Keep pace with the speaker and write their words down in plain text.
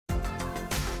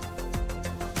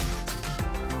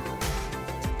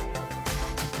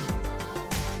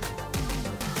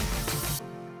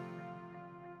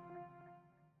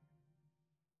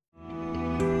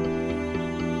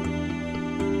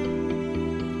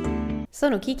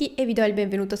Sono Kiki e vi do il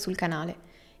benvenuto sul canale.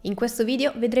 In questo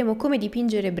video vedremo come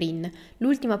dipingere Brynn,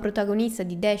 l'ultima protagonista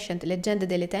di Leggende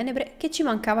delle Tenebre che ci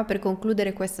mancava per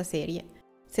concludere questa serie.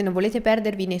 Se non volete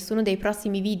perdervi nessuno dei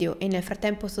prossimi video e nel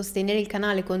frattempo sostenere il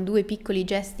canale con due piccoli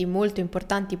gesti molto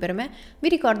importanti per me, vi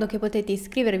ricordo che potete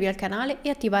iscrivervi al canale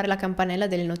e attivare la campanella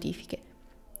delle notifiche.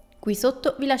 Qui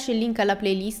sotto vi lascio il link alla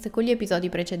playlist con gli episodi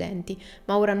precedenti,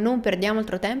 ma ora non perdiamo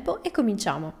altro tempo e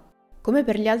cominciamo! Come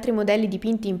per gli altri modelli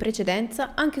dipinti in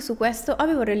precedenza, anche su questo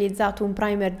avevo realizzato un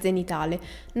primer zenitale,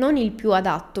 non il più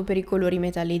adatto per i colori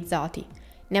metallizzati.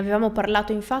 Ne avevamo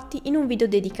parlato infatti in un video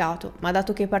dedicato, ma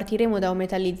dato che partiremo da un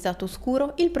metallizzato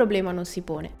scuro, il problema non si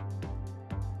pone.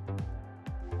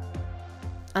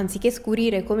 Anziché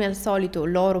scurire come al solito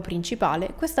l'oro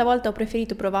principale, questa volta ho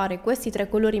preferito provare questi tre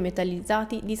colori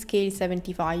metallizzati di Scale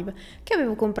 75 che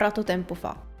avevo comprato tempo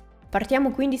fa.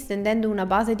 Partiamo quindi stendendo una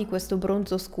base di questo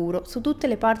bronzo scuro su tutte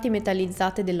le parti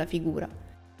metallizzate della figura.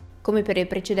 Come per i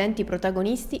precedenti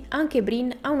protagonisti, anche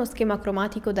Brynn ha uno schema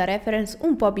cromatico da reference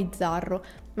un po' bizzarro,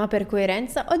 ma per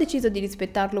coerenza ho deciso di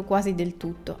rispettarlo quasi del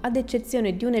tutto, ad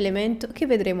eccezione di un elemento che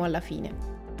vedremo alla fine.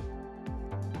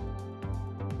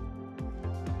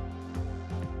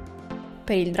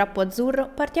 Per il drappo azzurro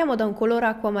partiamo da un colore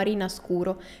acquamarina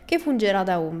scuro che fungerà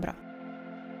da ombra.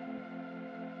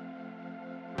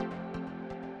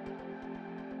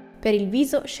 Per il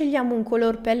viso scegliamo un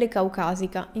color pelle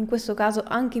caucasica, in questo caso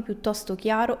anche piuttosto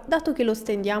chiaro, dato che lo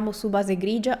stendiamo su base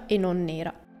grigia e non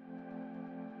nera.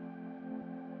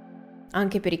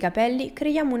 Anche per i capelli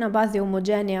creiamo una base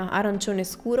omogenea arancione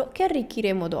scuro che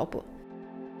arricchiremo dopo.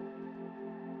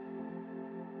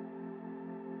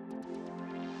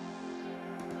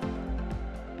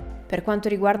 Per quanto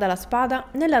riguarda la spada,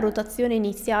 nella rotazione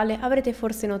iniziale avrete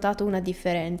forse notato una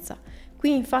differenza.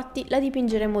 Qui infatti la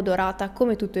dipingeremo dorata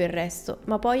come tutto il resto,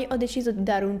 ma poi ho deciso di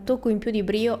dare un tocco in più di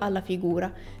brio alla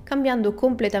figura, cambiando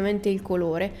completamente il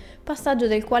colore, passaggio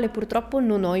del quale purtroppo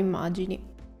non ho immagini.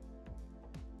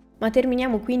 Ma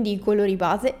terminiamo quindi i colori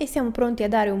base e siamo pronti a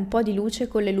dare un po' di luce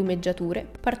con le lumeggiature,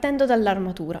 partendo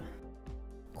dall'armatura.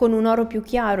 Con un oro più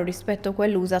chiaro rispetto a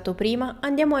quello usato prima,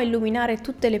 andiamo a illuminare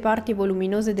tutte le parti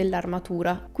voluminose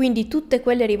dell'armatura, quindi tutte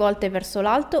quelle rivolte verso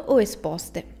l'alto o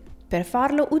esposte. Per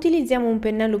farlo utilizziamo un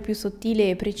pennello più sottile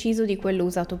e preciso di quello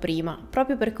usato prima,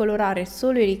 proprio per colorare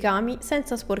solo i ricami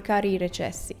senza sporcare i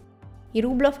recessi. I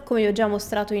Rubloff, come vi ho già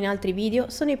mostrato in altri video,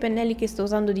 sono i pennelli che sto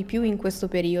usando di più in questo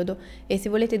periodo e se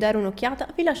volete dare un'occhiata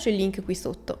vi lascio il link qui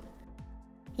sotto.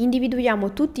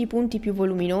 Individuiamo tutti i punti più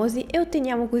voluminosi e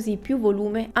otteniamo così più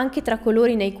volume anche tra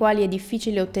colori nei quali è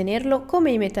difficile ottenerlo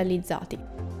come i metallizzati.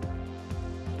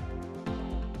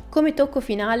 Come tocco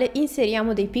finale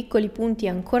inseriamo dei piccoli punti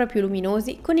ancora più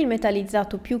luminosi con il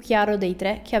metallizzato più chiaro dei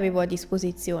tre che avevo a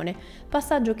disposizione,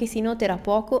 passaggio che si noterà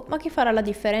poco ma che farà la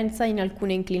differenza in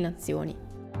alcune inclinazioni.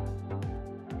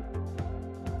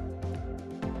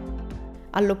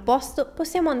 All'opposto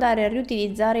possiamo andare a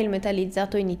riutilizzare il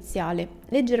metallizzato iniziale,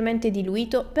 leggermente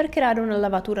diluito per creare una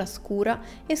lavatura scura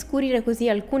e scurire così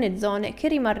alcune zone che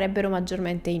rimarrebbero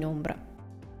maggiormente in ombra.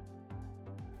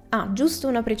 Ah, giusto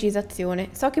una precisazione,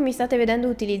 so che mi state vedendo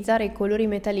utilizzare i colori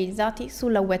metallizzati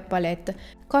sulla wet palette,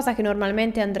 cosa che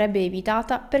normalmente andrebbe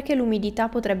evitata perché l'umidità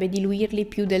potrebbe diluirli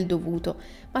più del dovuto,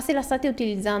 ma se la state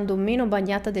utilizzando meno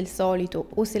bagnata del solito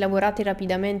o se lavorate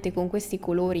rapidamente con questi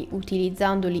colori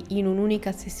utilizzandoli in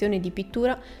un'unica sessione di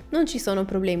pittura non ci sono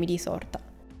problemi di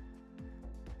sorta.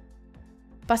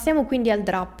 Passiamo quindi al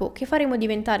drappo, che faremo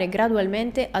diventare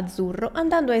gradualmente azzurro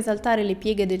andando a esaltare le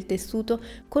pieghe del tessuto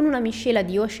con una miscela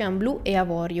di ocean blu e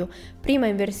avorio, prima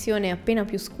in versione appena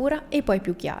più scura e poi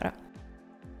più chiara.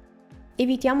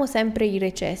 Evitiamo sempre i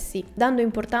recessi, dando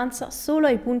importanza solo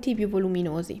ai punti più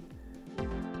voluminosi.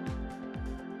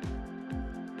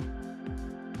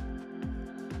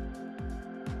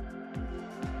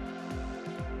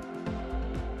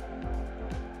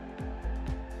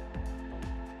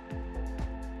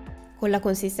 Con la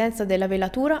consistenza della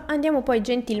velatura andiamo poi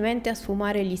gentilmente a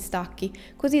sfumare gli stacchi,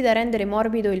 così da rendere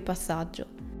morbido il passaggio.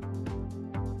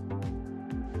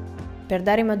 Per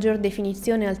dare maggior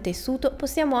definizione al tessuto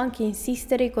possiamo anche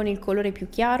insistere con il colore più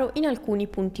chiaro in alcuni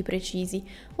punti precisi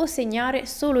o segnare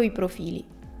solo i profili.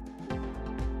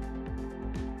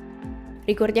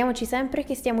 Ricordiamoci sempre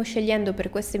che stiamo scegliendo per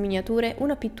queste miniature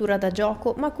una pittura da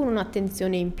gioco ma con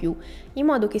un'attenzione in più, in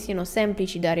modo che siano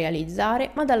semplici da realizzare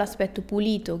ma dall'aspetto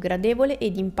pulito, gradevole e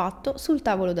d'impatto sul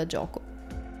tavolo da gioco.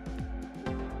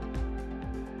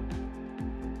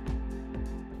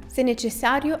 Se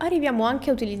necessario arriviamo anche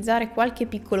a utilizzare qualche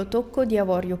piccolo tocco di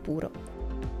avorio puro.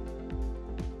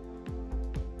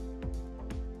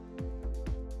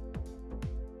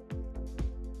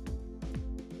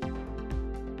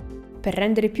 Per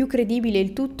rendere più credibile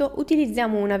il tutto,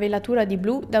 utilizziamo una velatura di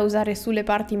blu da usare sulle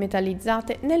parti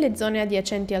metallizzate nelle zone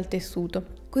adiacenti al tessuto,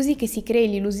 così che si crei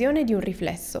l'illusione di un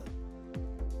riflesso.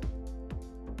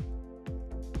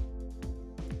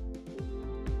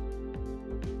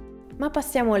 Ma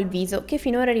passiamo al viso, che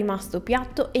finora è rimasto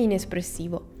piatto e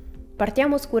inespressivo.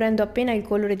 Partiamo scurendo appena il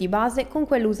colore di base con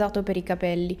quello usato per i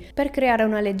capelli, per creare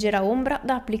una leggera ombra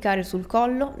da applicare sul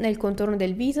collo, nel contorno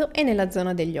del viso e nella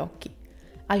zona degli occhi.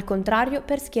 Al contrario,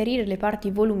 per schiarire le parti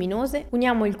voluminose,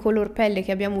 uniamo il color pelle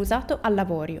che abbiamo usato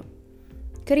all'avorio.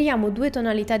 Creiamo due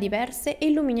tonalità diverse e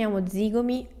illuminiamo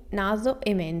zigomi, naso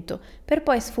e mento, per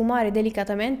poi sfumare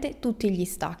delicatamente tutti gli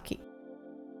stacchi.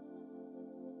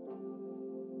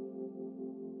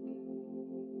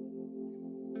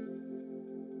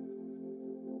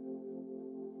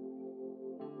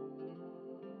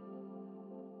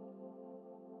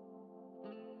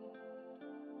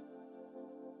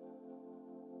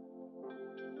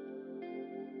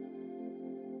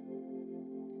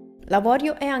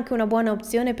 L'avorio è anche una buona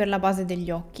opzione per la base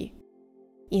degli occhi.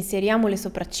 Inseriamo le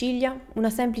sopracciglia, una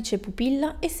semplice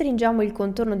pupilla e stringiamo il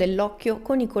contorno dell'occhio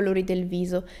con i colori del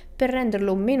viso per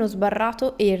renderlo meno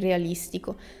sbarrato e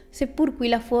irrealistico, seppur qui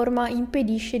la forma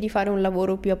impedisce di fare un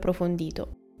lavoro più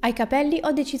approfondito. Ai capelli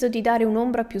ho deciso di dare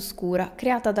un'ombra più scura,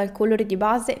 creata dal colore di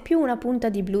base più una punta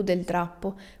di blu del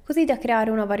drappo, così da creare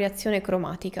una variazione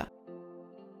cromatica.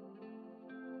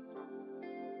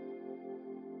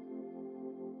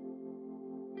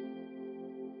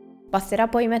 Basterà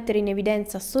poi mettere in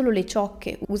evidenza solo le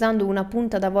ciocche usando una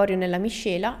punta d'avorio nella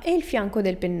miscela e il fianco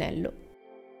del pennello.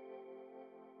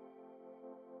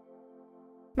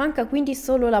 Manca quindi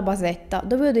solo la basetta,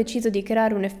 dove ho deciso di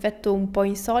creare un effetto un po'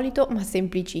 insolito ma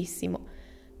semplicissimo.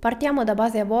 Partiamo da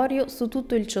base avorio su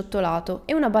tutto il ciottolato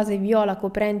e una base viola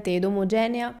coprente ed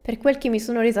omogenea per quel che mi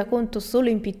sono resa conto solo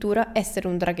in pittura essere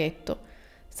un draghetto.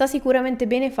 Sta sicuramente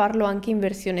bene farlo anche in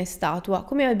versione statua,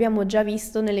 come abbiamo già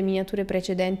visto nelle miniature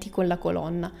precedenti con la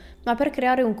colonna, ma per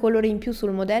creare un colore in più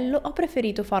sul modello ho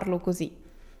preferito farlo così.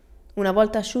 Una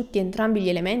volta asciutti entrambi gli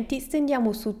elementi,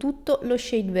 stendiamo su tutto lo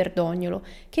shade verdognolo,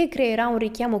 che creerà un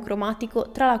richiamo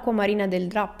cromatico tra l'acqua marina del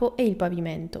drappo e il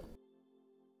pavimento.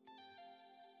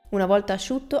 Una volta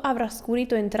asciutto avrà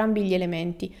scurito entrambi gli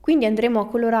elementi, quindi andremo a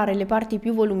colorare le parti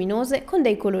più voluminose con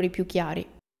dei colori più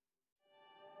chiari.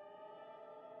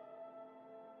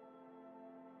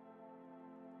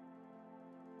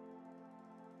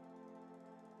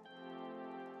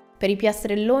 Per i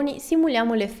piastrelloni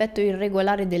simuliamo l'effetto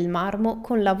irregolare del marmo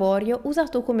con l'avorio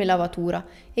usato come lavatura,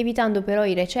 evitando però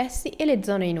i recessi e le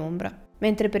zone in ombra.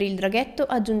 Mentre per il draghetto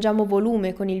aggiungiamo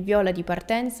volume con il viola di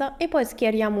partenza e poi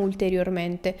schiariamo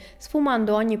ulteriormente,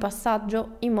 sfumando ogni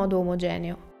passaggio in modo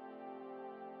omogeneo.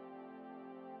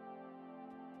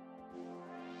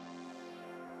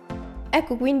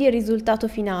 Ecco quindi il risultato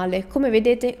finale, come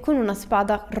vedete con una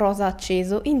spada rosa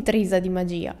acceso intrisa di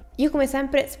magia. Io come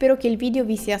sempre spero che il video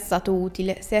vi sia stato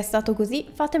utile, se è stato così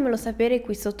fatemelo sapere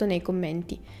qui sotto nei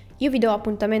commenti. Io vi do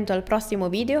appuntamento al prossimo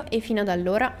video e fino ad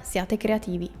allora siate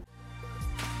creativi!